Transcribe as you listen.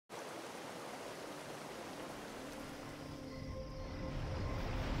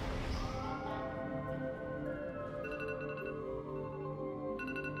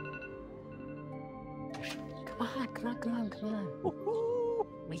come on. Woo-hoo.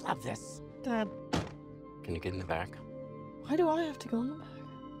 We love this. Dad, Can you get in the back? why do I have to go in the back?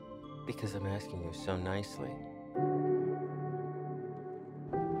 Because I'm asking you so nicely.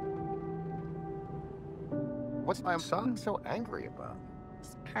 What's my son so angry about?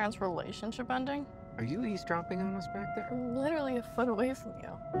 Is parents' relationship ending? Are you eavesdropping on us back there? I'm literally a foot away from you.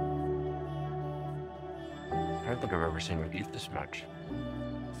 I don't think I've ever seen you eat this much.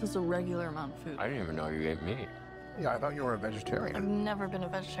 This is a regular amount of food. I didn't even know you ate meat. Yeah, I thought you were a I've vegetarian. never been a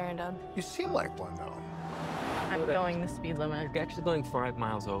vegetarian, Dad. You seem like one, though. I'm going the speed limit. You're actually going 5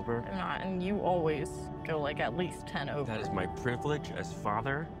 miles over. I'm not, and you always go like at least 10 over. That is my privilege as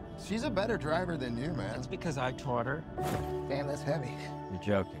father. She's a better driver than you, man. That's because I taught her. Damn, that's heavy. You're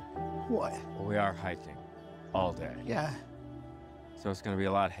joking. What? Well, we are hiking all day. Yeah, So it's going to be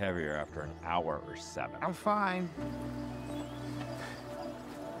a lot heavier after an hour or 7. I'm fine.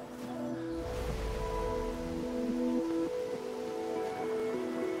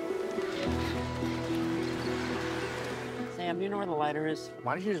 Sam, you know where the lighter is?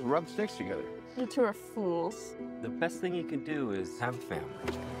 Why don't you just rub sticks together? You two are fools. The best thing you can do is have a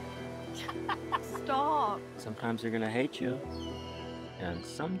family. Stop. Sometimes they're going to hate you. And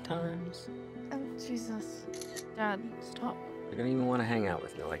sometimes Oh, Jesus. Dad, stop. they're going to even want to hang out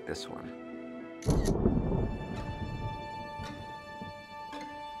with you like this one.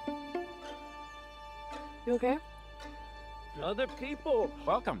 You okay? Other people.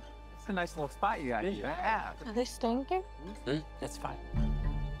 Welcome. It's a nice little spot you got here. Yeah. Are they staying here? That's fine.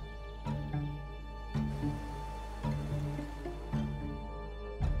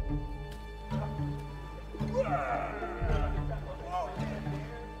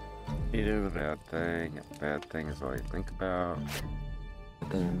 You do a bad thing is all you think about. But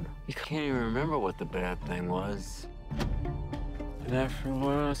then you can't even remember what the bad thing was. And after a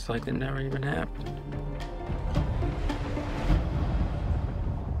while, it's like it never even happened.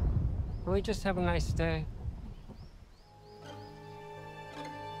 Can we just have a nice day?